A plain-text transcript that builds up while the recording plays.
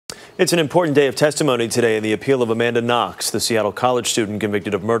It's an important day of testimony today in the appeal of Amanda Knox, the Seattle college student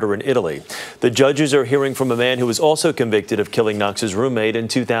convicted of murder in Italy. The judges are hearing from a man who was also convicted of killing Knox's roommate in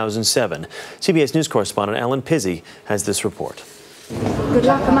 2007. CBS News correspondent Alan Pizzey has this report. Good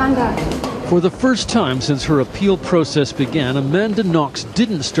luck, Amanda. For the first time since her appeal process began, Amanda Knox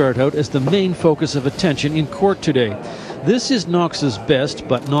didn't start out as the main focus of attention in court today. This is Knox's best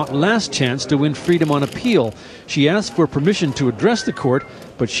but not last chance to win freedom on appeal. She asked for permission to address the court,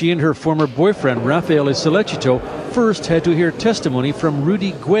 but she and her former boyfriend, Raffaele Sollecito, first had to hear testimony from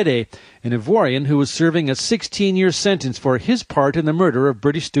Rude Guede, an Ivorian who was serving a 16-year sentence for his part in the murder of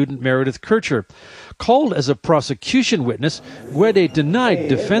British student Meredith Kerche. Called as a prosecution witness, Guede denied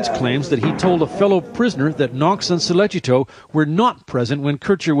defense claims that he told a fellow prisoner that Knox and Sollecito were not present when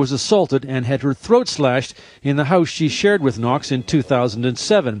Kerche was assaulted and had her throat slashed in the house she shared with Knox in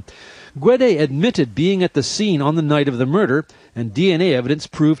 2007. Guede admitted being at the scene on the night of the murder, and DNA evidence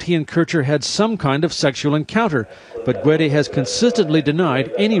proved he and Kerche had some kind of sexual encounter, but Guede has consistently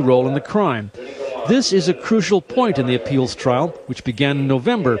denied any role in the crime. This is a crucial point in the appeals trial, which began in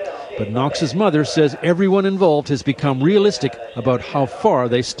November, but Knox's mother says everyone involved has become realistic about how far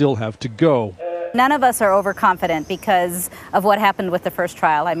they still have to go. None of us are overconfident because of what happened with the first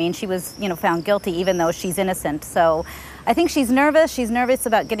trial. I mean, she was, found guilty even though she's innocent. So I think she's nervous. She's nervous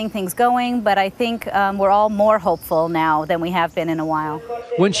about getting things going, but I think we're all more hopeful now than we have been in a while.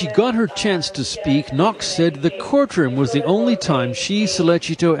 When she got her chance to speak, Knox said the courtroom was the only time she,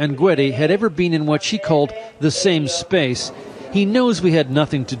 Sollecito, and Guede had ever been in what she called the same space. He knows we had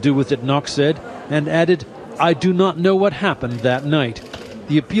nothing to do with it, Knox said, and added, "I do not know what happened that night."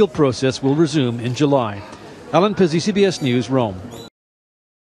 The appeal process will resume in July. Alan Pizzey, CBS News, Rome.